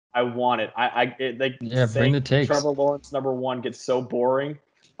I want it. Yeah, bring saying the takes. Trevor Lawrence #1 gets so boring.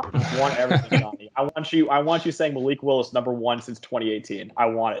 I want everything, Donnie. I want you saying Malik Willis #1 since 2018. I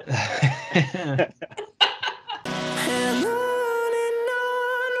want it.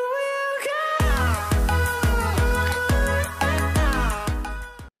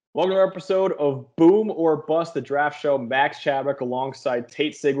 Welcome to our episode of Boom or Bust, the draft show. Max Chadwick alongside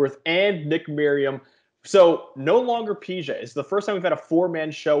Tate, Sigworth, and Nick Merriam. So no longer PJ. It's the first time we've had a four-man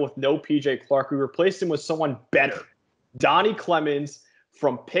show with no PJ Clark. We replaced him with someone better. Donny Clemons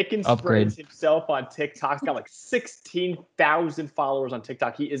from PickNSpreads himself on TikTok. He's got like 16,000 followers on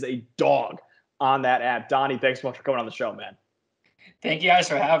TikTok. He is a dog on that app. Donny, thanks so much for coming on the show, man. Thank you guys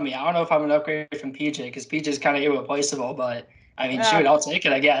for having me. I don't know if I'm an upgrade from PJ because PJ is kind of irreplaceable, but I mean, shoot, I'll take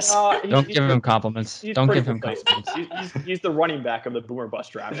it, I guess. Don't give him compliments. Don't give him compliments. He's the running back of the Boomer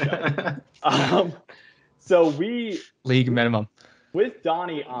Bust draft show. So league minimum. With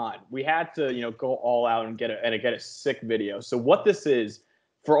Donny on, we had to, go all out and get a sick video. So what this is,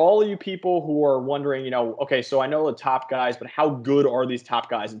 for all of you people who are wondering, okay, so I know the top guys, but how good are these top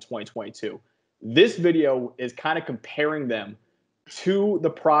guys in 2022? This video is kind of comparing them to the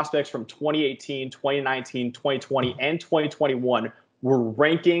prospects from 2018, 2019, 2020, and 2021. We're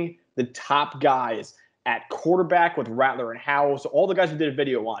ranking the top guys at quarterback with Rattler and Howell. So all the guys we did a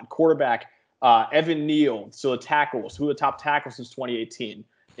video on, quarterback, Evan Neal, so the tackles, who are the top tackles since 2018,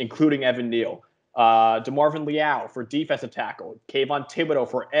 including Evan Neal. DeMarvin Leal for defensive tackle, Kayvon Thibodeau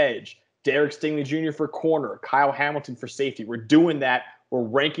for edge, Derek Stingley Jr. for corner, Kyle Hamilton for safety. We're doing that. We're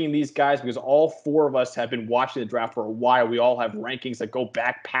ranking these guys because all four of us have been watching the draft for a while. We all have rankings that go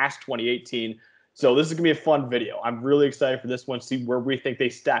back past 2018. So this is going to be a fun video. I'm really excited for this one, see where we think they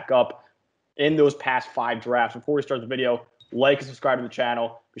stack up in those past 5 drafts. Before we start the video, like and subscribe to the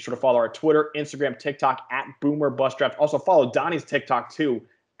channel. Be sure to follow our Twitter, Instagram, TikTok at Boomer Bust Draft. Also follow Donny's TikTok too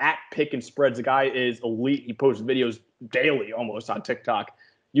at PickNSpreads. The guy is elite. He posts videos daily almost on TikTok.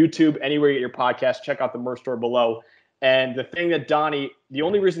 YouTube, anywhere you get your podcast. Check out the merch store below. And the thing that the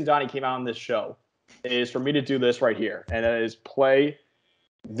only reason Donny came out on this show is for me to do this right here. And that is play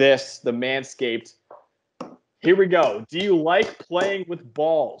this, the Manscaped. Here we go. Do you like playing with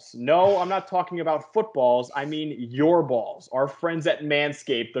balls? No, I'm not talking about footballs. I mean your balls. Our friends at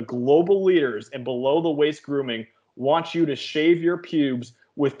Manscaped, the global leaders in below-the-waist grooming, want you to shave your pubes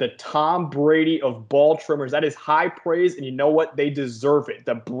with the Tom Brady of ball trimmers. That is high praise, and you know what? They deserve it.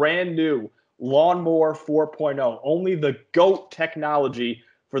 The brand new Lawnmower 4.0, only the GOAT technology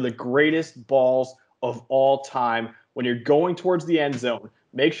for the greatest balls of all time. When you're going towards the end zone,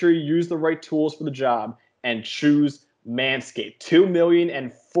 make sure you use the right tools for the job and choose Manscaped.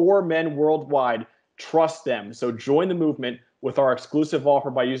 2,004,000 men worldwide trust them. So join the movement with our exclusive offer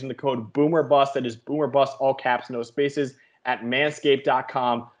by using the code BOOMERBUST. That is BOOMERBUST, all caps, no spaces, at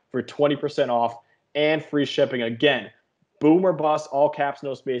manscaped.com for 20% off and free shipping. Again, Boomer Bust, all caps,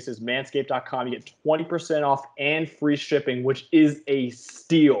 no spaces, manscaped.com. You get 20% off and free shipping, which is a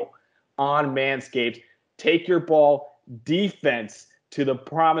steal on Manscaped. Take your ball defense to the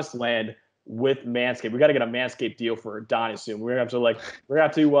promised land with Manscaped. We got to get a Manscaped deal for Donny soon. We're gonna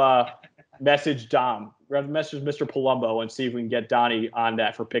have to message Dom. We're gonna have to message Mr. Palumbo and see if we can get Donny on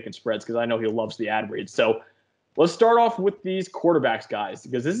that for PickNSpreads because I know he loves the ad reads. So let's start off with these quarterbacks, guys,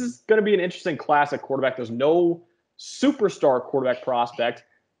 because this is going to be an interesting class at quarterback. There's no superstar quarterback prospect.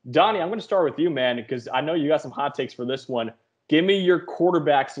 Donny, I'm going to start with you, man, because I know you got some hot takes for this one. Give me your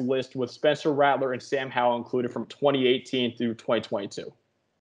quarterbacks list with Spencer Rattler and Sam Howell included from 2018 through 2022.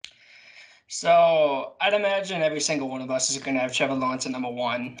 So I'd imagine every single one of us is going to have Trevor Lawrence at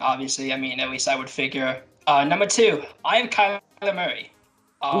 #1. Obviously, I mean, at least I would figure. #2, I have Kyler Murray.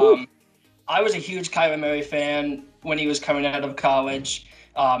 I was a huge Kyler Murray fan when he was coming out of college.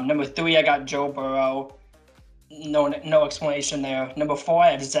 #3, I got Joe Burrow. No explanation there. #4,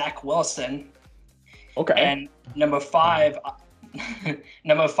 I have Zach Wilson. Okay. And #5,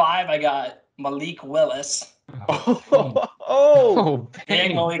 I got Malik Willis.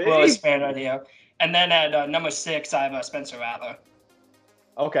 Big Malik Willis fan right here. And then at #6, I have Spencer Rattler.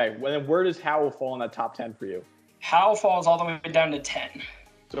 Okay. Well, then where does Howell fall in that top 10 for you? Howell falls all the way down to 10.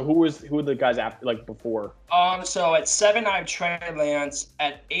 So who are the guys after, like before? So at 7, I have Trey Lance.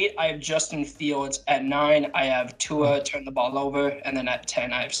 At 8, I have Justin Fields. At 9, I have Tua turn the ball over. And then at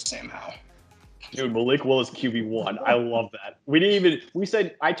 10, I have Sam Howell. Dude, Malik Willis QB1. I love that.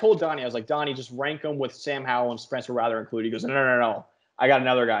 I told Donny, I was like, Donny, just rank them with Sam Howell and Spencer Rattler included. He goes, no. I got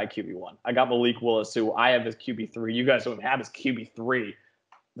another guy at QB1. I got Malik Willis, who I have as QB3. You guys don't have as QB3.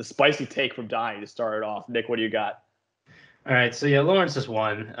 The spicy take from Donny to start it off. Nick, what do you got? All right, so yeah, Lawrence is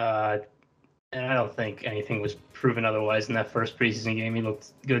 1. and I don't think anything was proven otherwise in that first preseason game. He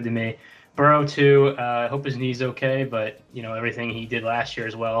looked good to me. Burrow, too, I hope his knee's okay, but, everything he did last year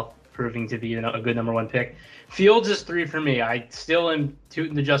as well, proving to be a good number 1 pick. Fields is 3 for me. I still am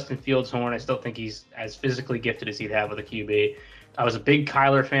tooting the Justin Fields horn. I still think he's as physically gifted as he'd have with a QB. I was a big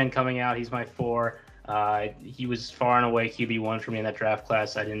Kyler fan coming out. He's my 4. He was far and away QB1 for me in that draft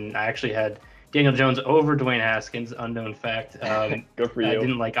class. I actually had Daniel Jones over Dwayne Haskins, unknown fact. Good for you. I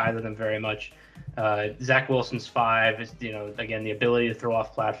didn't like either of them very much. Zach Wilson's 5. Again, the ability to throw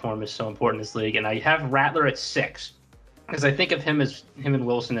off platform is so important in this league. And I have Rattler at 6 because I think of him and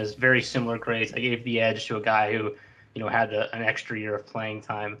Wilson as very similar grades. I gave the edge to a guy who, had an extra year of playing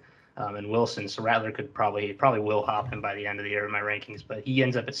time and Wilson. So Rattler could probably will hop him by the end of the year in my rankings. But he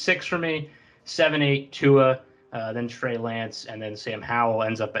ends up at 6 for me. 7, 8, Tua, then Trey Lance, and then Sam Howell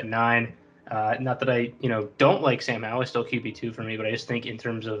ends up at 9. Not that I, don't like Sam Howell. He's still QB2 for me, but I just think in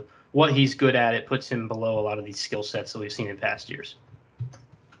terms of what he's good at, it puts him below a lot of these skill sets that we've seen in past years.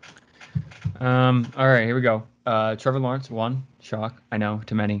 All right, here we go. Trevor Lawrence, 1. Shock, I know,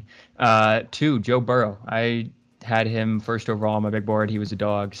 to many. 2, Joe Burrow. I had him first overall on my big board. He was a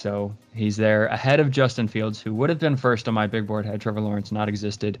dog, so he's there ahead of Justin Fields, who would have been first on my big board had Trevor Lawrence not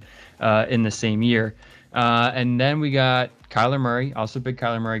existed in the same year. And then we got Kyler Murray, also a big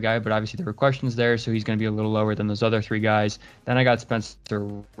Kyler Murray guy, but obviously there were questions there, so he's going to be a little lower than those other 3 guys. Then I got Spencer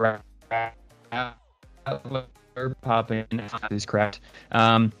Rattler popping, is correct.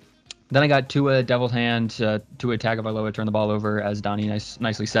 Then I got Tua, Deviled Hand, Tua Tagovailoa, turn the ball over, as Donnie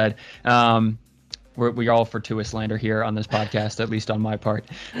nicely said. We're all for Tua slander here on this podcast, at least on my part.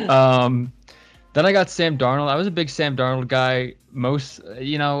 Then I got Sam Darnold. I was a big Sam Darnold guy.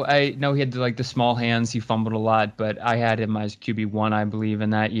 I know he had the small hands. He fumbled a lot, but I had him as QB1, I believe, in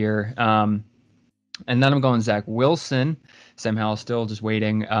that year. And then I'm going Zach Wilson. Sam Howell still just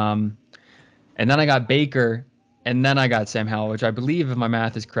waiting. And then I got Baker. And then I got Sam Howell, which I believe, if my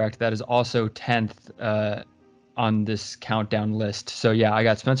math is correct, that is also 10th on this countdown list. So, yeah, I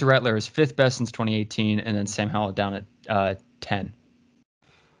got Spencer Rattler as 5th best since 2018, and then Sam Howell down at 10.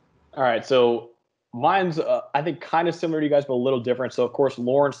 All right, so mine's, I think, kind of similar to you guys, but a little different. So, of course,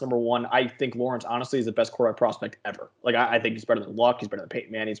 Lawrence, number 1. I think Lawrence, honestly, is the best quarterback prospect ever. I think he's better than Luck. He's better than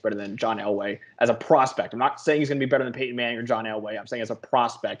Peyton Manning. He's better than John Elway as a prospect. I'm not saying he's going to be better than Peyton Manning or John Elway. I'm saying as a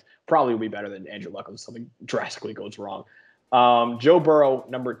prospect, probably will be better than Andrew Luck unless something drastically goes wrong. Joe Burrow,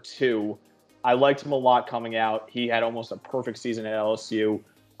 number 2. I liked him a lot coming out. He had almost a perfect season at LSU.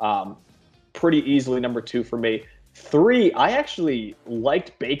 Pretty easily number 2 for me. 3, I actually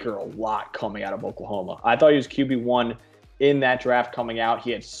liked Baker a lot coming out of Oklahoma. I thought he was QB1 in that draft coming out.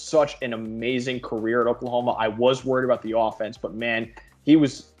 He had such an amazing career at Oklahoma. I was worried about the offense, but man, he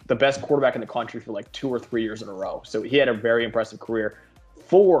was the best quarterback in the country for 2 or 3 years in a row. So he had a very impressive career.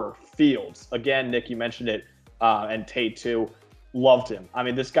 4, Fields. Again, Nick, you mentioned it, and Tate too. Loved him. I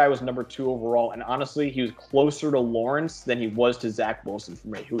mean, this guy was number 2 overall, and honestly, he was closer to Lawrence than he was to Zach Wilson for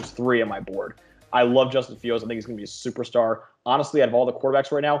me, who was 3 on my board. I love Justin Fields. I think he's going to be a superstar. Honestly, out of all the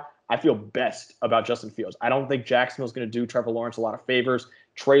quarterbacks right now, I feel best about Justin Fields. I don't think Jacksonville's going to do Trevor Lawrence a lot of favors.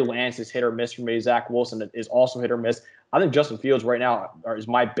 Trey Lance is hit or miss for me. Zach Wilson is also hit or miss. I think Justin Fields right now is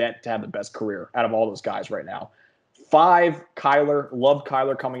my bet to have the best career out of all those guys right now. 5, Kyler. Loved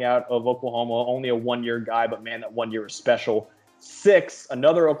Kyler coming out of Oklahoma. Only a 1-year guy, but man, that 1 year is special. 6,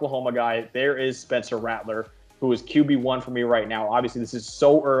 another Oklahoma guy. There is Spencer Rattler, who is QB1 for me right now. Obviously, this is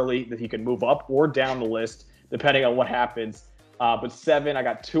so early that he can move up or down the list, depending on what happens. But 7, I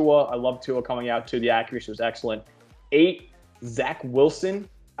got Tua. I love Tua coming out, too. The accuracy was excellent. 8, Zach Wilson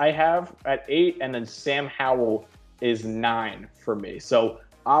I have at 8, and then Sam Howell is 9 for me. So,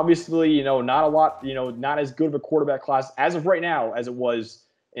 obviously, not a lot, not as good of a quarterback class as of right now as it was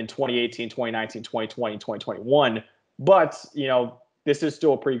in 2018, 2019, 2020, 2021. But, this is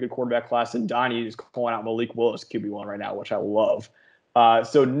still a pretty good quarterback class, and Donnie is calling out Malik Willis QB1 right now, which I love.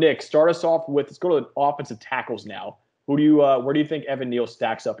 So, Nick, start us off with, let's go to the offensive tackles now. Where do you think Evan Neal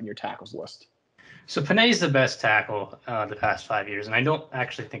stacks up in your tackles list? So, Panay's the best tackle the past 5 years, and I don't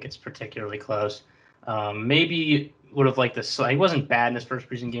actually think it's particularly close. Maybe would have liked this. He wasn't bad in his first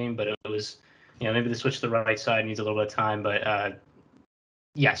preseason game, but it was, maybe the switch to the right side needs a little bit of time. But,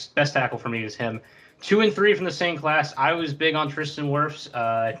 yes, best tackle for me is him. 2 and 3 from the same class. I was big on Tristan Wirfs.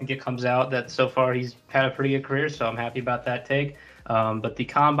 I think it comes out that so far he's had a pretty good career, so I'm happy about that take. But the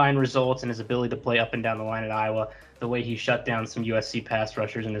combine results and his ability to play up and down the line at Iowa, the way he shut down some USC pass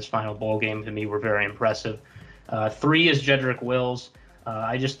rushers in his final bowl game, to me were very impressive. 3 is Jedrick Wills.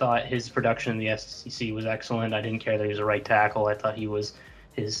 I just thought his production in the SEC was excellent. I didn't care that he was a right tackle. I thought he was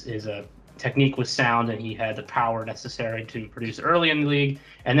his technique was sound and he had the power necessary to produce early in the league.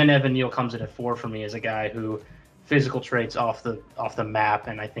 And then Evan Neal comes in at 4 for me as a guy who physical traits off the map,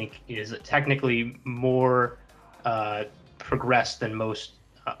 and I think is technically more progressed than most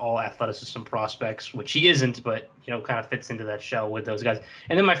all athleticism prospects, which he isn't, but kind of fits into that shell with those guys.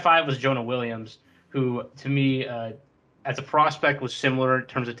 And then my 5 was Jonah Williams, who to me as a prospect was similar in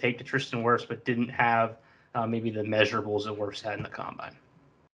terms of take to Tristan Wirfs, but didn't have maybe the measurables that Wirfs had in the combine.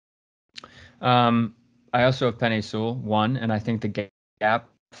 I also have Penei Sewell 1, and I think the gap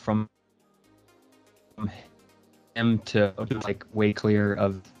from him to like way clear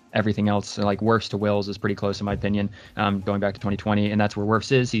of everything else, so like Wirfs to Wills is pretty close in my opinion, going back to 2020, and that's where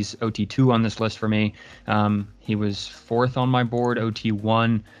Wirfs is. He's OT2 on this list for me. He was 4th on my board,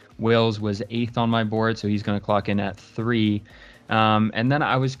 OT1. Wills was 8th on my board, so he's going to clock in at 3. And then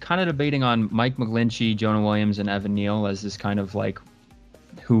I was kind of debating on Mike McGlinchey, Jonah Williams, and Evan Neal as this kind of like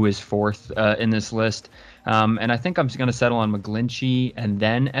who is 4th in this list. And I think I'm just going to settle on McGlinchey and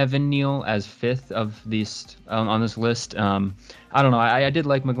then Evan Neal as 5th of these on this list. I don't know. I did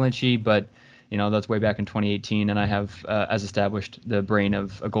like McGlinchey, but that's way back in 2018, and I have, as established, the brain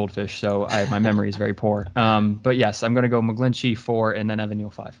of a goldfish, so my memory is very poor. But yes, I'm going to go McGlinchey 4 and then Evan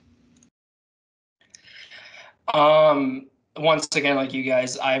Neal 5. Once again, like you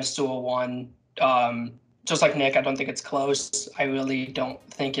guys, I have Sewell 1. Just like Nick, I don't think it's close. I really don't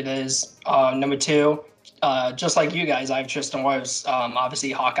think it is. Number 2, just like you guys, I have Tristan Wirfs.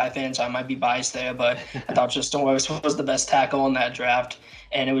 Obviously, Hawkeye fan, so I might be biased there, but I thought Tristan Wirfs was the best tackle in that draft,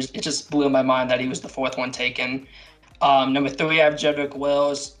 and it just blew my mind that he was the 4th one taken. Number 3, I have Jedrick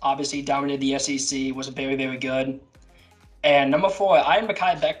Wills. Obviously, dominated the SEC, was very, very good. And number 4, I have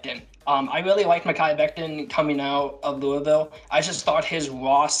Mekhi Becton. I really liked Mekhi Becton coming out of Louisville. I just thought his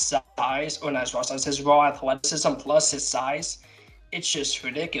raw size, or not his raw size, his raw athleticism plus his size, it's just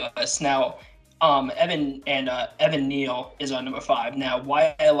ridiculous. Now, Evan Neal is on number 5. Now,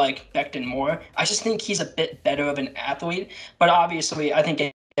 why I like Becton more, I just think he's a bit better of an athlete. But obviously, I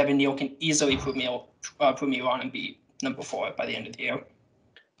think Evan Neal can easily prove me wrong and be number 4 by the end of the year.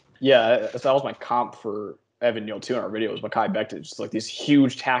 Yeah, that was my comp for Evan Neal too in our videos. Mekhi Becton, just like these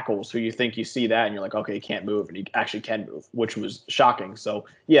huge tackles who you think you see that and you're like, okay, he can't move, and he actually can move, which was shocking. So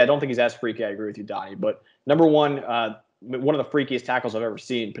yeah, I don't think he's as freaky. I agree with you, Donnie. But number 1, one of the freakiest tackles I've ever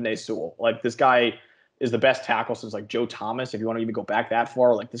seen, Penei Sewell. Like, this guy is the best tackle since like Joe Thomas. If you want to even go back that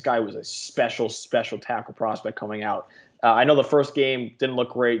far, like, this guy was a special tackle prospect coming out. I know the first game didn't look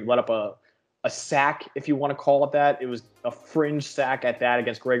great. Let up a sack, if you want to call it that. It was a fringe sack at that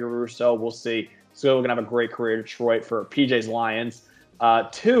against Gregory Rousseau. We'll see. So we're going to have a great career in Detroit for PJ's Lions.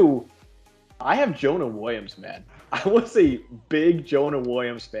 2, I have Jonah Williams, man. I was a big Jonah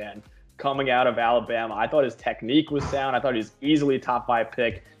Williams fan coming out of Alabama. I thought his technique was sound. I thought he was easily a top 5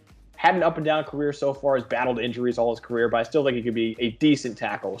 pick. Had an up and down career so far. He's battled injuries all his career, but I still think he could be a decent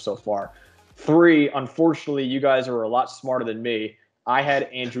tackle so far. 3, unfortunately, you guys are a lot smarter than me. I had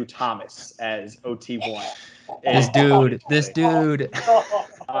Andrew Thomas as OT1. This dude.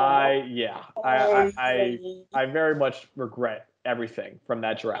 I very much regret everything from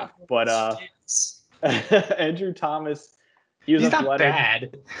that draft. But Andrew Thomas, he's not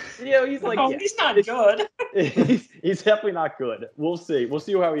bad. He's like, he's not good. he's definitely not good. We'll see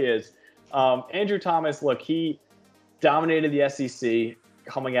how he is. Andrew Thomas, look, he dominated the SEC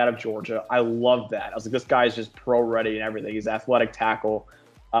coming out of Georgia. I love that. I was like, this guy's just pro ready and everything. He's athletic tackle.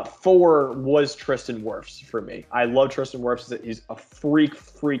 4 was Tristan Wirfs for me. I love Tristan Wirfs. He's a freak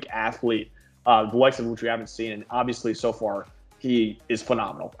athlete, the likes of which we haven't seen. And obviously, so far, he is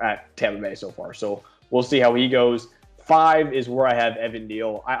phenomenal at Tampa Bay so far. So we'll see how he goes. 5 is where I have Evan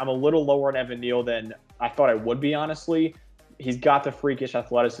Neal. I'm a little lower on Evan Neal than I thought I would be, honestly. He's got the freakish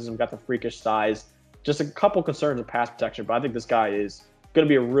athleticism, got the freakish size. Just a couple concerns with pass protection, but I think this guy is going to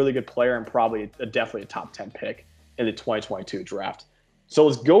be a really good player and probably definitely a top 10 pick in the 2022 draft. So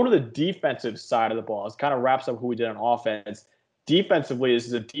let's go to the defensive side of the ball. This kind of wraps up who we did on offense. Defensively, this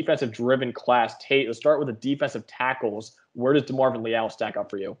is a defensive-driven class. Tate, let's start with the defensive tackles. Where does DeMarvin Leal stack up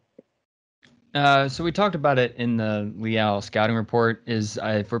for you? So we talked about it in the Leal scouting report.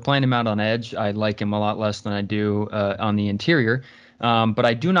 If we're playing him out on edge, I like him a lot less than I do on the interior. But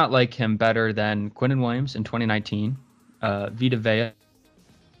I do not like him better than Quinnen Williams in 2019, Vita Vea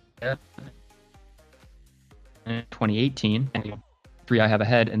in 2018. 3 I have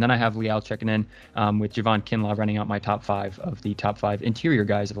ahead, and then I have Leal checking in with Javon Kinlaw running out my top 5 of the top 5 interior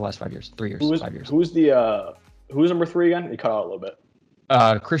guys of the last 5 years, 3 years, 5 years. Who's number 3 again? He cut out a little bit.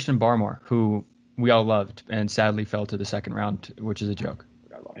 Christian Barmore, who we all loved and sadly fell to the second round, which is a joke.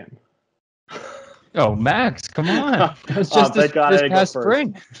 Forgot about him. Oh, Max, come on. That's just thank God I this didn't go past first.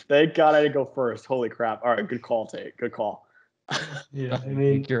 spring. Thank God I didn't go first. Holy crap. All right, good call, Tate. Good call. Yeah, I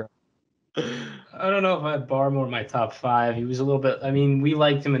mean, I don't know if I had Barmore in my top 5. He was a little bit. I mean, we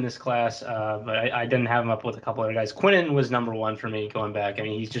liked him in this class, but I didn't have him up with a couple other guys. Quinnen was number 1 for me going back. I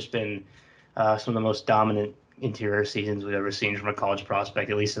mean, he's just been some of the most dominant interior seasons we've ever seen from a college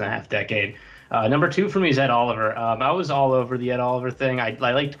prospect, at least in a half decade. Number 2 for me is Ed Oliver. I was all over the Ed Oliver thing. I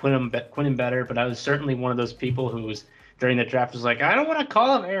liked Quinnen better, but I was certainly one of those people who was during the draft was like, I don't want to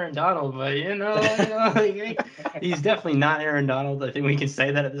call him Aaron Donald, but he's definitely not Aaron Donald. I think we can say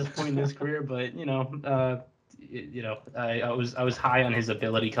that at this point in his career. But I was high on his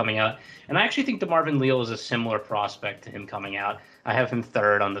ability coming out, and I actually think DeMarvin Leal is a similar prospect to him coming out. I have him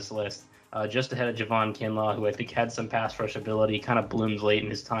 3rd on this list, just ahead of Javon Kinlaw, who I think had some pass rush ability, kind of bloomed late in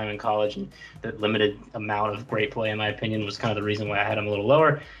his time in college, and that limited amount of great play, in my opinion, was kind of the reason why I had him a little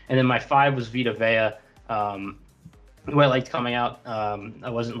lower. And then my 5 was Vita Vea. Who I liked coming out. I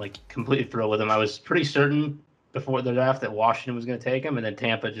wasn't like completely thrilled with him. I was pretty certain before the draft that Washington was going to take him, and then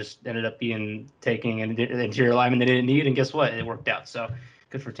Tampa just ended up taking an interior lineman they didn't need, and guess what? It worked out. So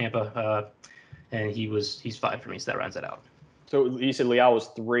good for Tampa. And he's 5 for me, so that rounds it out. So you said Leal was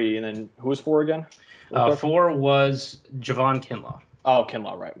 3, and then who was 4 again? 4 was Javon Kinlaw. Oh,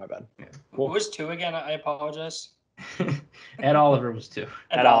 Kinlaw, right? My bad. Yeah. Cool. Who was 2 again? I apologize. Ed Oliver was 2.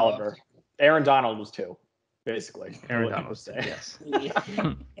 Ed Oliver. Aaron Donald was 2. Basically, Aaron Donald was saying. Yes.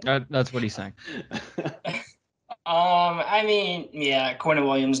 That's what he's saying. I mean, yeah, Quinnen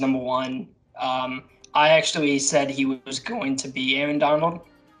Williams, number 1. I actually said he was going to be Aaron Donald,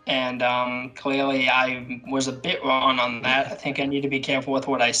 and clearly I was a bit wrong on that. I think I need to be careful with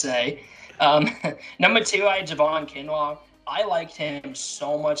what I say. Number 2, I had Javon Kinlaw. I liked him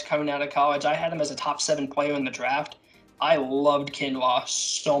so much coming out of college. I had him as a top 7 player in the draft. I loved Kinlaw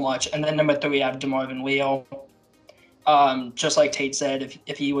so much. And then number 3, I have DeMarvin Leal. Just like Tate said,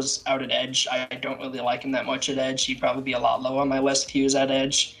 if he was out at edge, I don't really like him that much at edge. He'd probably be a lot lower on my list if he was at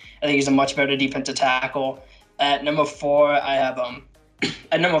edge. I think he's a much better defensive tackle. At number 4, I have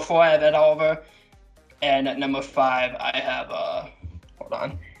Ed Oliver. And at number 5, I have hold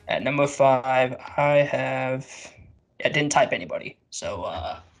on. At number 5, I didn't type anybody. So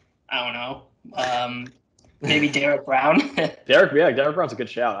I don't know. Maybe Derek Brown. Derek Brown's a good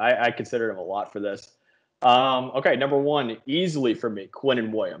shout. I considered him a lot for this. Okay, number 1, easily for me,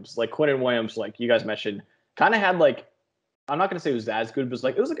 Quinnen Williams. Like Quinnen Williams, like you guys mentioned, kind of had like, I'm not gonna say it was as good, but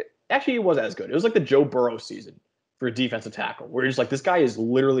actually it was as good. It was like the Joe Burrow season for a defensive tackle, where you're just like, this guy is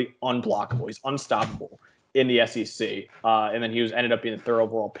literally unblockable. He's unstoppable in the SEC. And then he ended up being the 3rd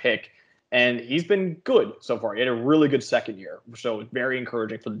overall pick. And he's been good so far. He had a really good second year. So very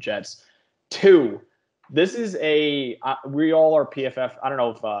encouraging for the Jets. 2, this is we all are PFF. I don't know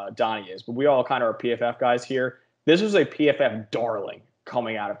if Donnie is, but we all kind of are PFF guys here. This was a PFF darling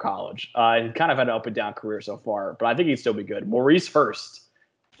coming out of college. He kind of had an up and down career so far, but I think he'd still be good. Maurice Hurst,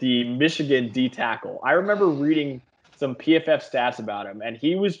 the Michigan D tackle. I remember reading some PFF stats about him, and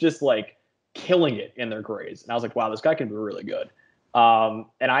he was just like killing it in their grades. And I was like, wow, this guy can be really good. And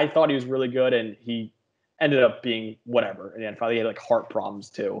I thought he was really good, and he ended up being whatever. And then finally he had like heart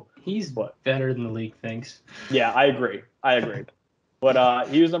problems too. He's better than the league thinks. Yeah, I agree. But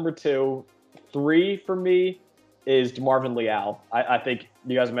he was number 2. 3 for me is DeMarvin Leal. I think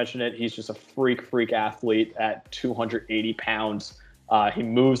you guys mentioned it. He's just a freak athlete at 280 pounds. He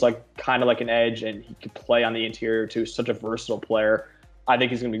moves kind of like an edge, and he could play on the interior too. Such a versatile player. I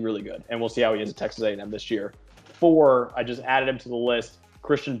think he's going to be really good, and we'll see how he is at Texas A&M this year. 4, I just added him to the list.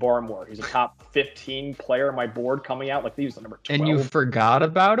 Christian Barmore. He's a top 15 player on my board coming out. Like, he was the number 12. And you forgot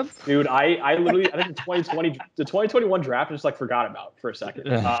about him? Dude, I literally, I think the 2021 draft, I just forgot about for a second.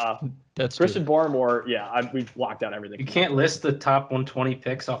 That's Christian Barmore. Yeah, we've blocked out everything. You can't list the top 120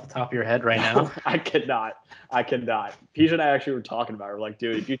 picks off the top of your head right now. I cannot. Peach and I actually were talking about it. We're like,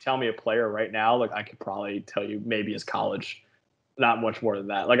 dude, if you tell me a player right now, I could probably tell you maybe his college. Not much more than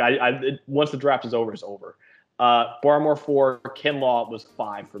that. Once the draft is over, it's over. Barmore 4, Kinlaw was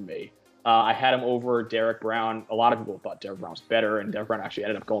 5 for me. I had him over Derek Brown. A lot of people thought Derek Brown was better, and Derek Brown actually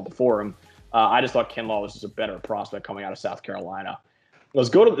ended up going before him. I just thought Kinlaw was just a better prospect coming out of South Carolina. Let's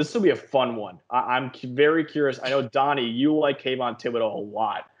go to this. Will be a fun one. I'm very curious. I know, Donnie, you like Kayvon Thibodeau a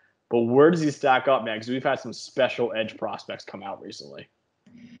lot, but where does he stack up, man? Because we've had some special edge prospects come out recently.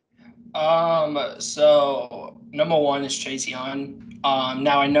 So number 1 is Chase Young.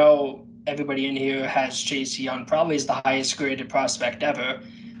 Now I know everybody in here has Chase Young probably is the highest graded prospect ever.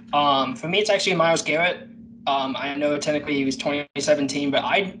 For me, it's actually Myles Garrett. I know technically he was 2017, but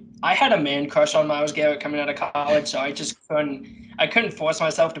I I had a man crush on Myles Garrett coming out of college, so I just couldn't force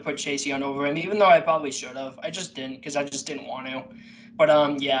myself to put Chase Young over him, even though I probably should have. I just didn't because I just didn't want to.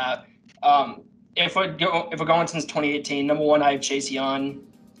 But yeah, if we're going since 2018, number one I have Chase Young,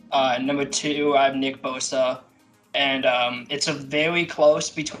 number two I have Nick Bosa, and it's a very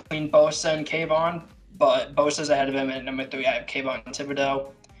close between Bosa and Kayvon, but Bosa's ahead of him. At number three I have Kayvon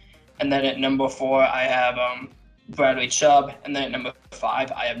Thibodeau, and then at number four I have Bradley Chubb, and then at number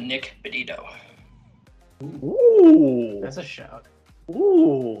five, I have Nick Benito. Ooh, That's a shout.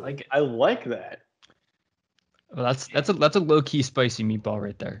 Ooh, I like that. Well, that's a low key spicy meatball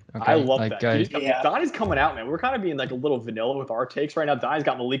right there. Okay? I love that. Yeah. Donnie's coming out, man. We're kind of being like a little vanilla with our takes right now. Donnie's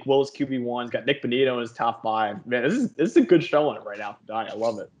got Malik Willis QB1. He's got Nick Benito in his top five. Man, this is a good showing right now from Donnie. I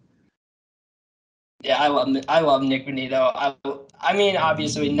love it. Yeah, I love Nick Benito. I mean,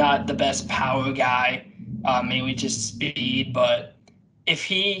 obviously not the best power guy, mainly just speed, but if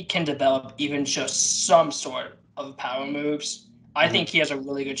he can develop even just some sort of power moves, I think he has a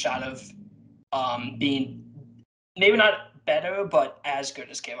really good shot of being maybe not better, but as good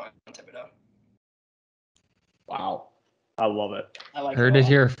as Kayvon Thibodeau. Wow. I love it. Heard it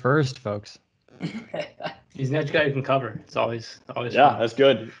here first, folks. He's an edge guy who can cover. It's always Yeah, fun. that's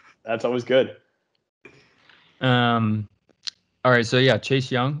good. That's always good. All right, so yeah,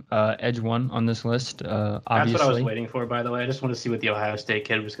 Chase Young, edge one on this list. Obviously, that's what I was waiting for. By the way, I just want to see what the Ohio State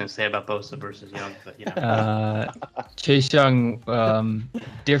kid was going to say about Bosa versus Young. But you know, Chase Young,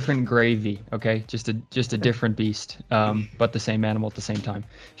 different gravy. Okay, just a different beast, but the same animal at the same time.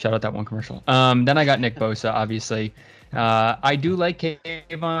 Shout out that one commercial. Then I got Nick Bosa. Obviously, I do like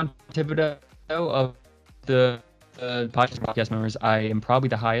Kayvon Thibodeau of the podcast members. I am probably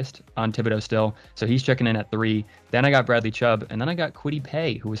the highest on Thibodeau still, so he's checking in at 3. Then I got Bradley Chubb, and then I got Kwity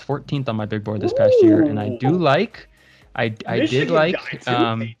Paye, who was 14th on my big board this past year, and I do like. I did like.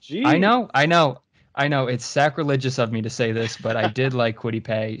 I know. It's sacrilegious of me to say this, but I did like Kwity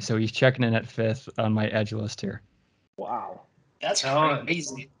Paye, so he's checking in at 5th on my edge list here. Wow. That's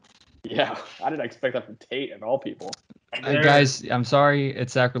crazy. Yeah, I didn't expect that from Tate and all people. Guys, I'm sorry,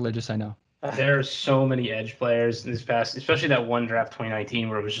 it's sacrilegious. I know. There are so many edge players in this past, especially that one draft 2019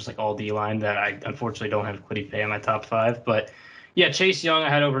 where it was just like all D-line that I unfortunately don't have Kwity Paye in my top 5. But yeah, Chase Young I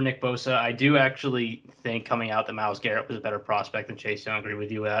had over Nick Bosa. I do actually think coming out that Myles Garrett was a better prospect than Chase Young. I agree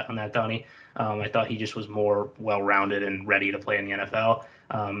with you on that, Donnie. I thought he just was more well-rounded and ready to play in the NFL.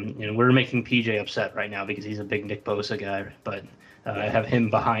 We're making PJ upset right now because he's a big Nick Bosa guy, but I have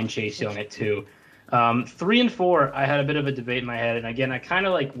him behind Chase Young at 2. 3 and 4, I had a bit of a debate in my head. And again, I kind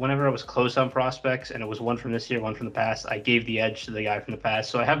of like whenever I was close on prospects and it was one from this year, one from the past, I gave the edge to the guy from the past.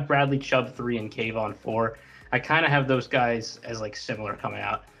 So I have Bradley Chubb 3 and Kayvon 4. I kind of have those guys as like similar coming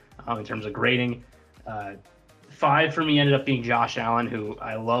out in terms of grading. 5 for me ended up being Josh Allen, who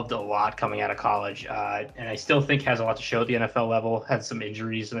I loved a lot coming out of college. And I still think has a lot to show at the NFL level. Had some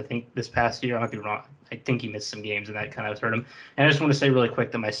injuries, and I think this past year, I might be wrong, I think he missed some games, and that kind of hurt him. And I just want to say really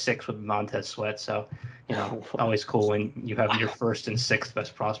quick that my 6 with Montez Sweat. So, always cool when you have your 1st and 6th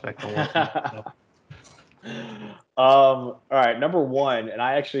best prospect. All right, number 1, and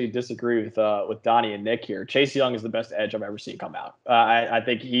I actually disagree with Donnie and Nick here. Chase Young is the best edge I've ever seen come out. I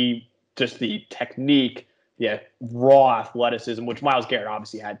think he just the technique, raw athleticism, which Myles Garrett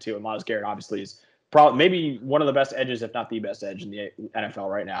obviously had too, and Myles Garrett obviously is probably maybe one of the best edges, if not the best edge in the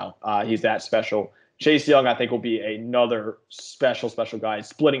NFL right now. He's that special. Chase Young, I think, will be another special guy.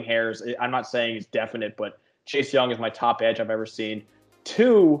 Splitting hairs. I'm not saying it's definite, but Chase Young is my top edge I've ever seen.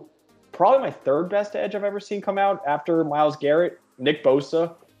 2, probably my 3rd best edge I've ever seen come out after Myles Garrett, Nick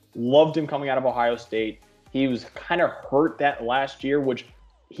Bosa. Loved him coming out of Ohio State. He was kind of hurt that last year, which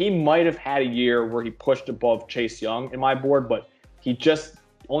he might have had a year where he pushed above Chase Young in my board, but he just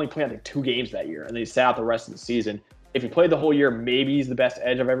only played, I think, 2 games that year, and then he sat out the rest of the season. If he played the whole year, maybe he's the best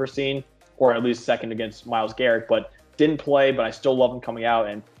edge I've ever seen, or at least second against Myles Garrett, but didn't play, but I still love him coming out,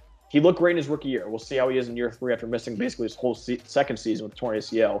 and he looked great in his rookie year. We'll see how he is in year 3 after missing basically his whole second season with torn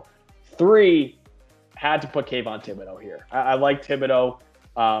ACL. 3, had to put Kayvon Thibodeau here. I like Thibodeau.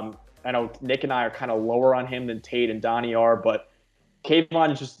 I know Nick and I are kind of lower on him than Tate and Donnie are, but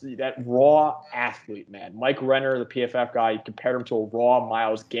Kayvon is just that raw athlete, man. Mike Renner, the PFF guy, compared him to a raw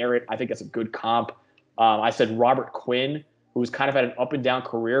Myles Garrett. I think that's a good comp. I said Robert Quinn, who's kind of had an up and down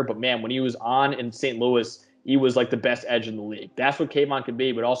career, but man, when he was on in St. Louis, he was like the best edge in the league. That's what Kayvon could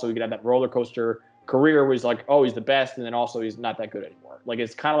be, but also he could have that roller coaster career where he's like, oh, he's the best, and then also he's not that good anymore. Like,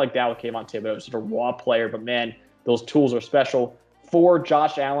 it's kind of like that with Kayvon Thibodeau. He's such a raw player, but man, those tools are special. 4,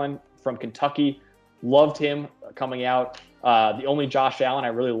 Josh Allen from Kentucky. Loved him coming out. The only Josh Allen I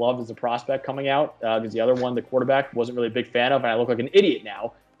really loved as a prospect coming out because the other one, the quarterback, wasn't really a big fan of, and I look like an idiot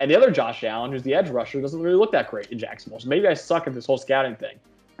now And the other Josh Allen, who's the edge rusher, doesn't really look that great in Jacksonville. So maybe I suck at this whole scouting thing,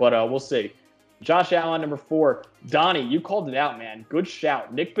 but we'll see. Josh Allen, number 4. Donnie, you called it out, man. Good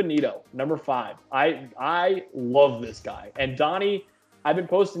shout. Nick Bonito, number 5. I love this guy. And Donnie, I've been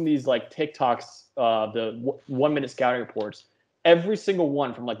posting these like TikToks, the 1 minute scouting reports. Every single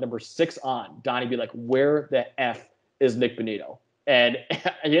one from like number 6 on, Donnie be like, where the F is Nick Bonito? And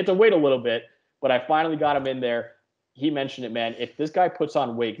you had to wait a little bit, but I finally got him in there. He mentioned it, man. If this guy puts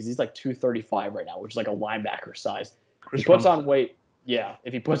on weight, because he's like 235 right now, which is like a linebacker size. He puts on weight. Yeah,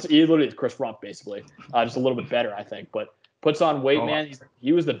 if he literally is Chris Rump, basically. Just a little bit better, I think. But puts on weight, man.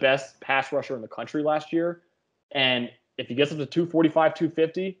 He was the best pass rusher in the country last year. And if he gets up to 245,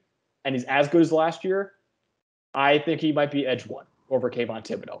 250, and he's as good as last year, I think he might be edge 1 over Kayvon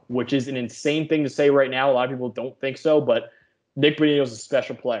Thibodeau, which is an insane thing to say right now. A lot of people don't think so, but Nick Bonito is a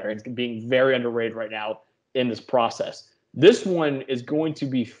special player. It's being very underrated right now in this process. This one is going to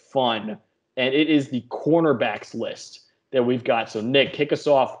be fun, and it is the cornerbacks list that we've got. So, Nick, kick us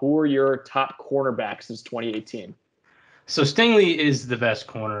off. Who are your top cornerbacks since 2018? So Stingley is the best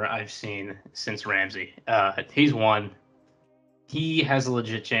corner I've seen since Ramsey. He's 1. He has a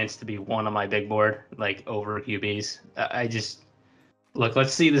legit chance to be 1 on my big board, like over QBs. I just look.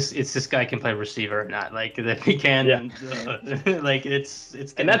 Let's see this. It's this guy can play receiver or not. Like that he can. Yeah. Like it's.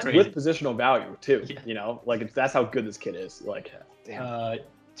 And that's crazy. With positional value too. Yeah. You know, like that's how good this kid is. Like, damn.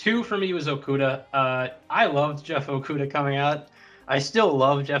 2 for me was Okudah. I loved Jeff Okudah coming out. I still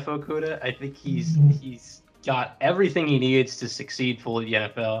love Jeff Okudah. I think he's got everything he needs to succeed fully in the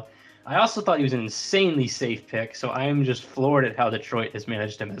NFL. I also thought he was an insanely safe pick, so I am just floored at how Detroit has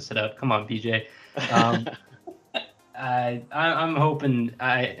managed to mess it up. Come on, PJ. I'm hoping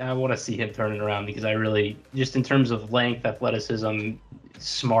I want to see him turn it around because I really, just in terms of length, athleticism,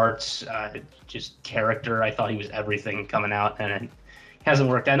 smarts, just character, I thought he was everything coming out, and it hasn't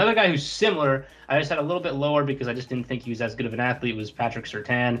worked out. Another guy who's similar, I just had a little bit lower because I just didn't think he was as good of an athlete, was Patrick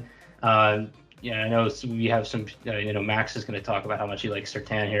Surtain. I know we have some, Max is going to talk about how much he likes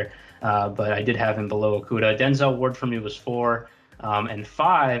Surtain here, but I did have him below Okudah. Denzel Ward for me was 4. And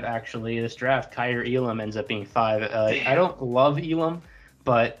 5, actually, this draft, Kyer Elam ends up being 5. I don't love Elam,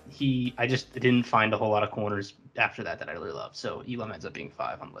 but I just didn't find a whole lot of corners after that I really loved. So Elam ends up being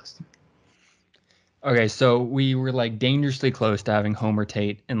 5 on the list. Okay, so we were like dangerously close to having Homer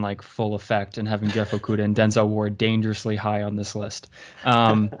Tate in like full effect and having Jeff Okudah and Denzel Ward dangerously high on this list.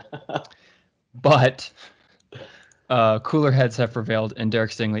 But cooler heads have prevailed, and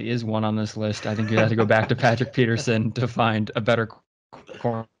Derek Stingley is 1 on this list. I think you have to go back to Patrick Peterson to find a better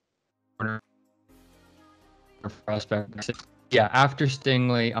corner prospect. Yeah, after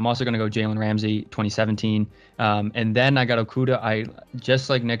Stingley, I'm also going to go Jalen Ramsey, 2017. And then I got Okudah. Just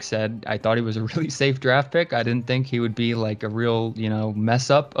like Nick said, I thought he was a really safe draft pick. I didn't think he would be like a real, mess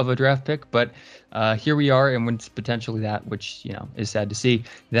up of a draft pick. But here we are, and it's potentially that, which, is sad to see.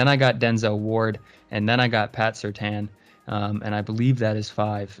 Then I got Denzel Ward, and then I got Pat Surtain. And I believe that is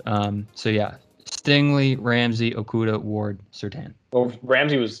 5. So, yeah, Stingley, Ramsey, Okudah, Ward, Surtain. Well,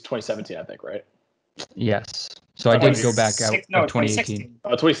 Ramsey was 2017, I think, right? Yes. So I did go back out of 2018.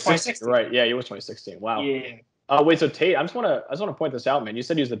 2016. Right. Yeah, he was 2016. Wow. Yeah. Wait, so Tate, I just want to point this out, man. You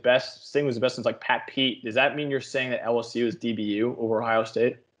said he was the best. Sting was the best since like Pat Pete. Does that mean you're saying that LSU is DBU over Ohio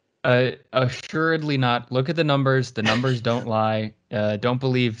State? Assuredly not. Look at the numbers. The numbers don't lie. Don't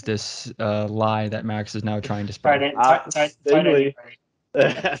believe this lie that Max is now trying to spread. Tight end.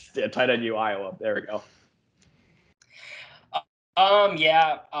 Yeah, tight end U Iowa. There we go.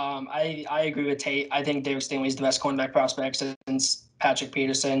 I agree with Tate. I think Derek Stingley is the best cornerback prospect since Patrick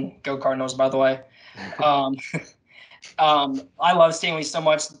Peterson. Go Cardinals, by the way. I love Stingley so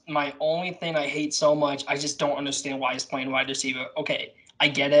much. My only thing I hate so much, I just don't understand why he's playing wide receiver. Okay, I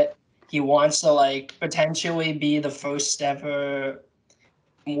get it. He wants to potentially be the first ever,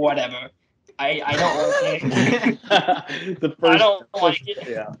 whatever. I don't like it. I don't like it.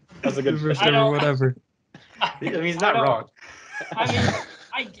 Yeah, that's a good first ever, whatever. I mean, he's not wrong.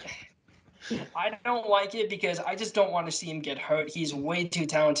 I don't like it because I just don't want to see him get hurt. He's way too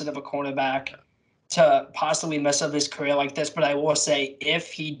talented of a cornerback to possibly mess up his career like this. But I will say,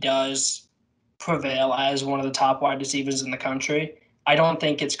 if he does prevail as one of the top wide receivers in the country, I don't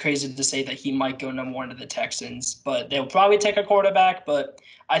think it's crazy to say that he might go number 1 to the Texans. But they'll probably take a quarterback, but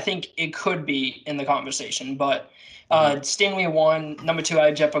I think it could be in the conversation. But Stingley 1, number 2, I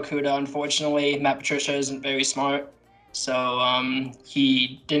had Jeff Okudah. Unfortunately, Matt Patricia isn't very smart. So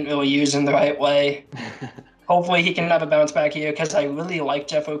he didn't really use him the right way. Hopefully he can have a bounce back here because I really like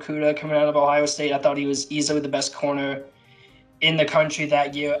Jeff Okudah coming out of Ohio State. I thought he was easily the best corner in the country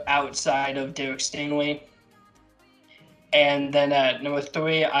that year outside of Derek Stingley. And then at number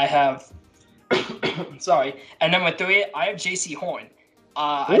 3, I have sorry. At number 3, I have J.C. Horn.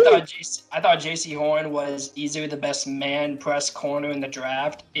 I thought J.C. Horn was easily the best man press corner in the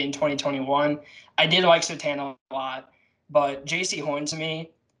draft in 2021. I did like Surtain a lot, but J.C. Horn to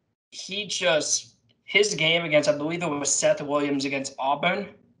me, his game against, I believe it was Seth Williams against Auburn,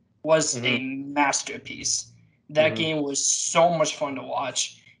 was a masterpiece. That game was so much fun to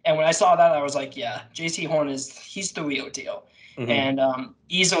watch. And when I saw that, I was like, yeah, J.C. Horn he's the real deal. And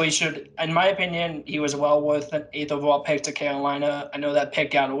easily should, in my opinion, he was well worth an 8th overall pick to Carolina. I know that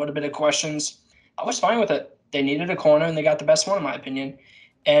pick got a little bit of questions. I was fine with it. They needed a corner, and they got the best one, in my opinion.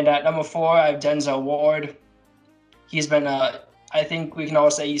 And at number 4, I have Denzel Ward. He's been, I think we can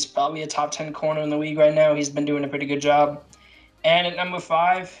all say he's probably a top 10 corner in the league right now. He's been doing a pretty good job. And at number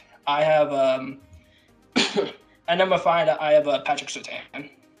 5, I have Patrick Surtain.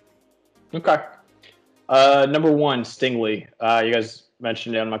 Okay. Number 1, Stingley. You guys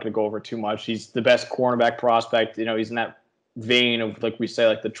mentioned it. I'm not going to go over it too much. He's the best cornerback prospect. You know, he's in that vein of, like we say,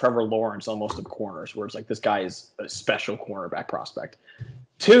 like the Trevor Lawrence almost of corners, where it's like this guy is a special cornerback prospect.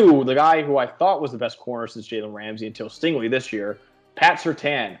 2, the guy who I thought was the best corner since Jalen Ramsey until Stingley this year, Pat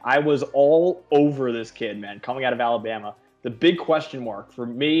Surtain. I was all over this kid, man, coming out of Alabama. The big question mark for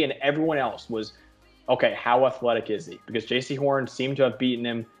me and everyone else was, okay, how athletic is he? Because J.C. Horn seemed to have beaten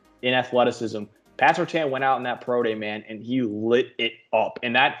him in athleticism. Pat Surtain went out in that pro day, man, and he lit it up.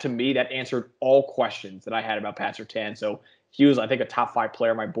 And that, to me, that answered all questions that I had about Pat Surtain. So he was, I think, a top 5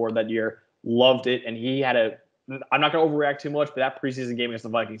 player on my board that year. Loved it. And he had I'm not going to overreact too much, but that preseason game against the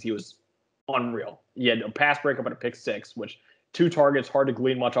Vikings, he was unreal. He had a pass breakup and a pick 6, which 2 targets, hard to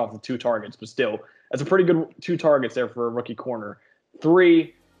glean much off of 2 targets, but still, that's a pretty good 2 targets there for a rookie corner.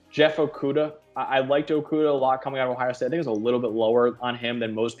 3, Jeff Okudah. I liked Okudah a lot coming out of Ohio State. I think it was a little bit lower on him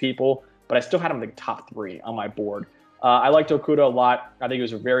than most people, but I still had him in the top 3 on my board. I liked Okudah a lot. I think he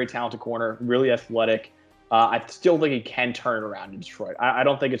was a very talented corner, really athletic. I still think he can turn it around in Detroit. I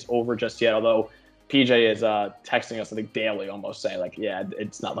don't think it's over just yet, although PJ is texting us, I think, daily almost saying, like, yeah,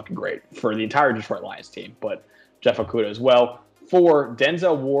 it's not looking great for the entire Detroit Lions team, but Jeff Okudah as well. 4,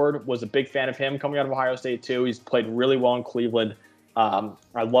 Denzel Ward, was a big fan of him coming out of Ohio State too. He's played really well in Cleveland.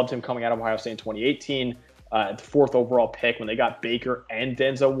 I loved him coming out of Ohio State in 2018. The 4th overall pick when they got Baker and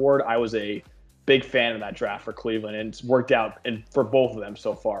Denzel Ward. I was a big fan of that draft for Cleveland, and it's worked out for both of them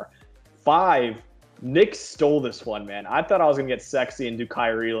so far. 5, Nick stole this one, man. I thought I was going to get sexy and do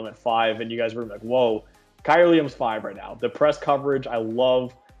Kyrie Elam at 5, and you guys were like, whoa. Kyrie Elam's 5 right now. The press coverage, I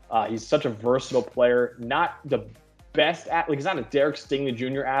love. He's such a versatile player. Not the best he's not a Derek Stingley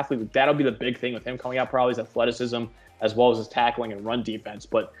Jr. athlete. That'll be the big thing with him coming out, probably his athleticism as well as his tackling and run defense.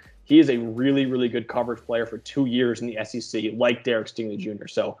 But he is a really, really good coverage player for 2 years in the SEC, like Derek Stingley Jr.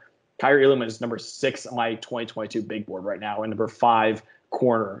 So Kyrie Elam is number 6 on my 2022 big board right now, and number 5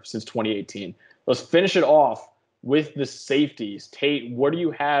 corner since 2018. Let's finish it off with the safeties. Tate, what do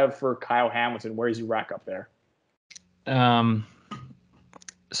you have for Kyle Hamilton? Where does he rack up there?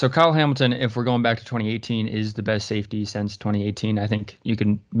 So Kyle Hamilton, if we're going back to 2018, is the best safety since 2018. I think you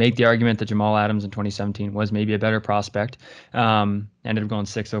can make the argument that Jamal Adams in 2017 was maybe a better prospect. Ended up going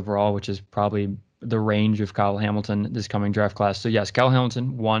 6th overall, which is probably the range of Kyle Hamilton this coming draft class. So yes, Kyle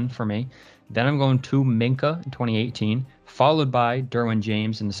Hamilton, 1 for me. Then I'm going to Minka in 2018, followed by Derwin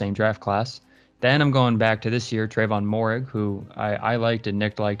James in the same draft class. Then I'm going back to this year, Trayvon Moehrig, who I liked and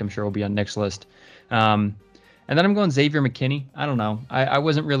Nick liked. I'm sure will be on Nick's list. And then I'm going Xavier McKinney. I don't know. I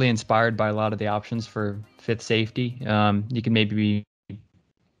wasn't really inspired by a lot of the options for 5th safety. You can maybe be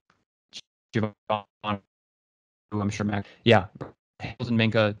Javon, I'm sure Mac. Yeah. Hamilton,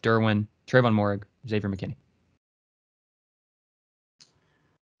 Minka, Derwin, Trayvon Moehrig, Xavier McKinney.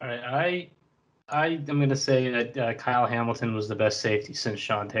 All right. I'm going to say that Kyle Hamilton was the best safety since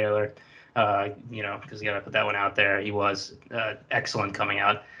Sean Taylor. Because you got to put that one out there. He was excellent coming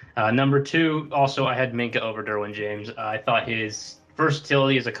out. Number 2, also I had Minka over Derwin James. I thought his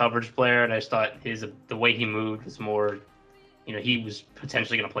versatility as a coverage player, and I just thought the way he moved was more, he was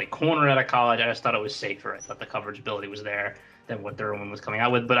potentially going to play corner out of college. I just thought it was safer. I thought the coverage ability was there than what Derwin was coming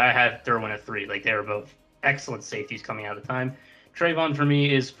out with. But I had Derwin at 3. Like, they were both excellent safeties coming out at the time. Trayvon for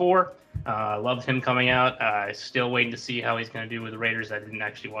me is 4. Loved him coming out. Still waiting to see how he's going to do with the Raiders. I didn't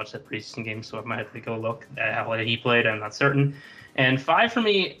actually watch that preseason game, so I might have to go look at how he played. I'm not certain. And 5 for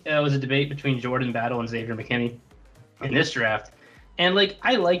me was a debate between Jordan Battle and Xavier McKinney in this draft. And,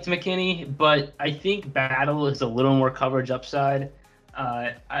 I liked McKinney, but I think Battle is a little more coverage upside.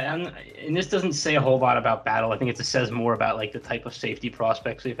 And this doesn't say a whole lot about Battle. I think it says more about, the type of safety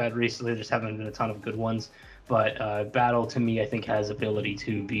prospects we've had recently. There just haven't been a ton of good ones. But Battle, to me, I think has ability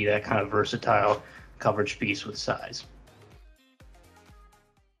to be that kind of versatile coverage piece with size.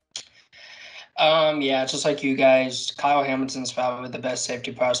 Yeah, just like you guys, Kyle Hamilton's probably the best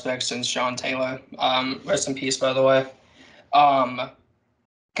safety prospect since Sean Taylor. Rest in peace, by the way.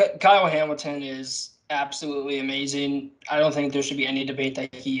 Kyle Hamilton is absolutely amazing. I don't think there should be any debate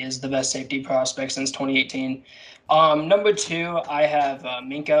that he is the best safety prospect since 2018. Number 2, I have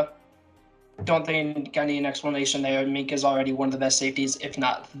Minka. Don't think I need an explanation there. Minka's already one of the best safeties, if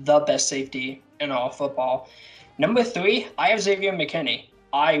not the best safety in all football. Number 3, I have Xavier McKinney.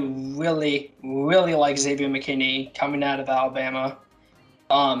 I really, really like Xavier McKinney coming out of Alabama.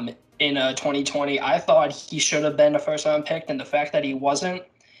 In 2020, I thought he should have been a first-round pick, and the fact that he wasn't,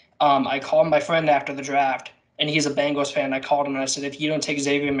 I called my friend after the draft, and he's a Bengals fan. I called him and I said, if you don't take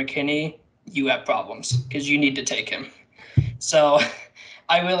Xavier McKinney, you have problems because you need to take him. So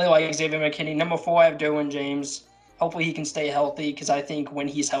I really like Xavier McKinney. Number 4, I have Derwin James. Hopefully he can stay healthy because I think when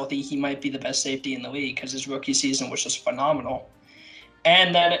he's healthy, he might be the best safety in the league because his rookie season was just phenomenal.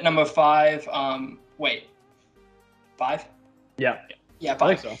 And then at number 5, 5? Yeah. Yeah, 5.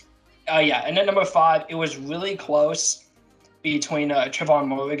 I think so. Yeah, and at number 5, it was really close between Trevon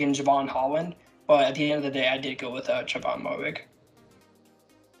Moehrig and Javon Holland, but at the end of the day, I did go with Trevon Moehrig.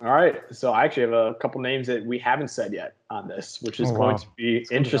 All right, so I actually have a couple names that we haven't said yet on this, which is going to be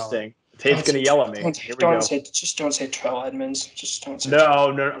interesting. Tate's going to yell at me. Here we go. Just don't say Terrell Edmonds. Just don't say.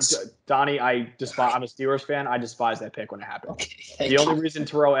 No. Donnie, I'm a Steelers fan. I despise that pick when it happened. Okay, the only reason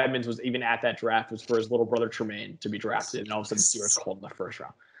Terrell Edmonds was even at that draft was for his little brother Tremaine to be drafted, and all of a sudden the Steelers called in the first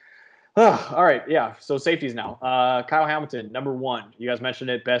round. All right, yeah. So safeties now. Kyle Hamilton, number 1. You guys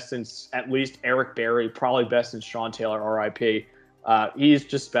mentioned it, best since at least Eric Berry, probably best since Sean Taylor, R.I.P. He's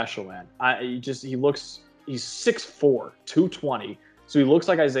just special, man. He's 6'4", 220. So he looks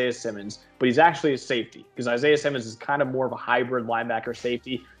like Isaiah Simmons, but he's actually a safety because Isaiah Simmons is kind of more of a hybrid linebacker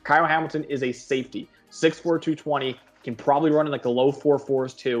safety. Kyle Hamilton is a safety, 6'4", 220, can probably run in like the low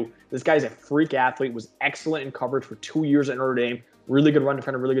 4.4s too. This guy's a freak athlete, was excellent in coverage for 2 years at Notre Dame. Really good run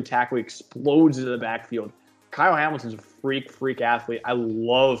defender, really good tackle. He explodes into the backfield. Kyle Hamilton's a freak athlete. I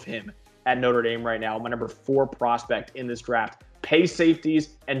love him at Notre Dame right now. My number 4 prospect in this draft. Pay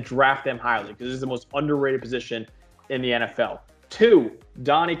safeties and draft them highly because this is the most underrated position in the NFL. 2,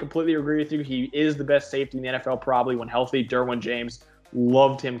 Donnie, completely agree with you. He is the best safety in the NFL probably when healthy. Derwin James,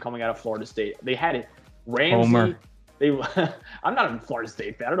 loved him coming out of Florida State. They had it. Ramsey. Homer. I'm not a Florida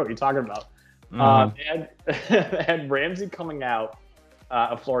State fan. I don't know what you're talking about. They had Ramsey coming out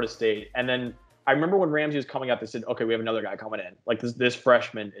of Florida State. And then I remember when Ramsey was coming out, they said, okay, we have another guy coming in. Like this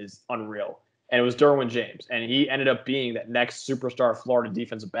freshman is unreal. And it was Derwin James. And he ended up being that next superstar Florida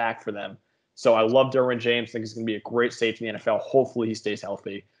defensive back for them. So I love Derwin James. I think he's going to be a great safety in the NFL. Hopefully he stays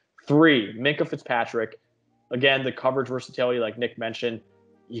healthy. 3, Minkah Fitzpatrick. Again, the coverage versatility, like Nick mentioned.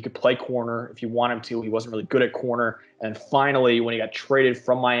 He could play corner if you want him to. He wasn't really good at corner. And finally, when he got traded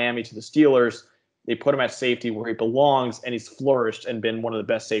from Miami to the Steelers, they put him at safety where he belongs, and he's flourished and been one of the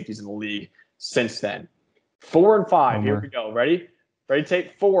best safeties in the league since then. 4 and 5. Homer. Here we go. Ready,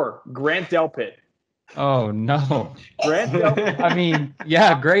 Tate? 4, Grant Delpit. Oh, no. Grant Delpit. I mean,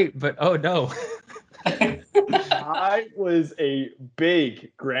 yeah, great, but oh, no. I was a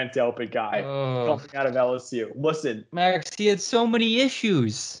big Grant Delpit guy coming out of LSU. Listen, Max, he had so many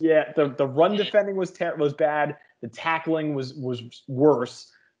issues. Yeah, the run defending was bad. The tackling was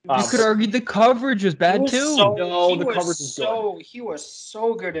worse. You could argue the coverage was bad too. The coverage was good. He was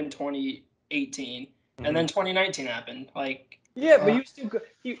so good in 2018, and then 2019 happened. Yeah, but he was still good.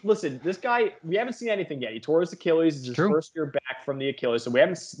 Listen, this guy, we haven't seen anything yet. He tore his Achilles. It's his first year back from the Achilles. So we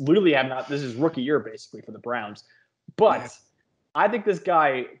this is rookie year basically for the Browns. But I think this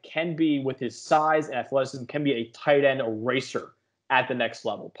guy can be, with his size and athleticism, can be a tight end eraser at the next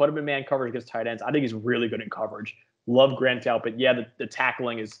level. Put him in man coverage against tight ends. I think he's really good in coverage. Love Grant Delpit. Yeah, the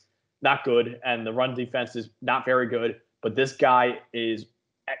tackling is not good, and the run defense is not very good. But this guy is,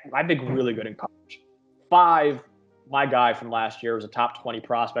 I think, really good in coverage. 5, my guy from last year was a top 20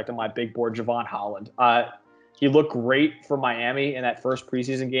 prospect on my big board, Javon Holland. He looked great for Miami in that first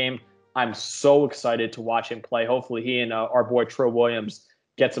preseason game. I'm so excited to watch him play. Hopefully he and our boy Troy Williams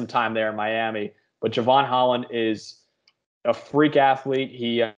get some time there in Miami. But Javon Holland is a freak athlete.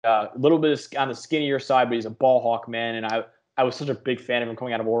 He a little bit on the skinnier side, but he's a ball hawk, man. And I was such a big fan of him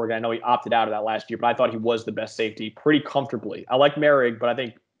coming out of Oregon. I know he opted out of that last year, but I thought he was the best safety pretty comfortably. I like Merriam, but I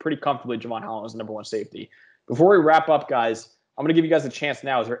think pretty comfortably Javon Holland was the number 1 safety. Before we wrap up, guys, I'm going to give you guys a chance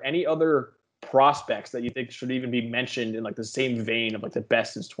now. Is there any other prospects that you think should even be mentioned in the same vein of the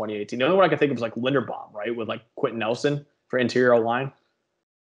best since 2018? The only one I can think of is Linderbaum, right, with Quentin Nelson for interior line.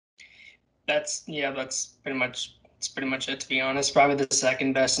 That's pretty much it, to be honest. Probably the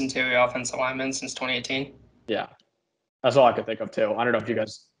second best interior offensive lineman since 2018. Yeah, that's all I could think of too. I don't know if you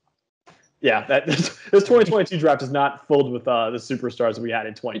guys. Yeah, this 2022 draft is not filled with the superstars that we had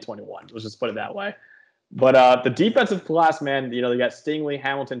in 2021. Let's just put it that way. But the defensive class, man, you know, they got Stingley,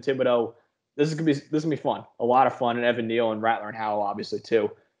 Hamilton, Thibodeau. This is gonna be fun. A lot of fun, and Evan Neal and Rattler and Howell, obviously,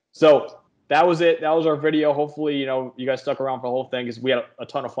 too. So that was it. That was our video. Hopefully, you know, you guys stuck around for the whole thing because we had a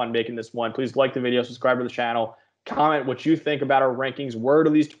ton of fun making this one. Please like the video, subscribe to the channel, comment what you think about our rankings. Where do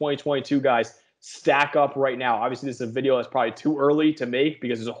these 2022 guys stack up right now? Obviously, this is a video that's probably too early to make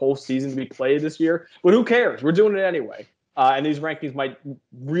because there's a whole season to be played this year. But who cares? We're doing it anyway. And these rankings might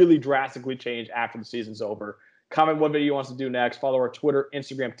really drastically change after the season's over. Comment what video you want us to do next. Follow our Twitter,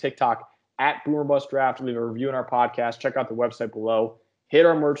 Instagram, TikTok at BoomerBustDraft. Leave a review in our podcast. Check out the website below. Hit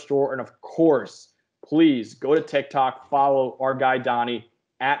our merch store. And, of course, please go to TikTok. Follow our guy, Donny,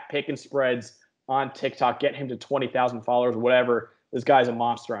 at PickNSpreads on TikTok. Get him to 20,000 followers, whatever. This guy's a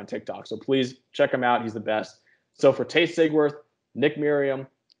monster on TikTok. So please check him out. He's the best. So for Tate Sigworth, Nick Merriam,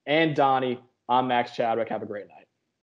 and Donny, I'm Max Chadwick. Have a great night.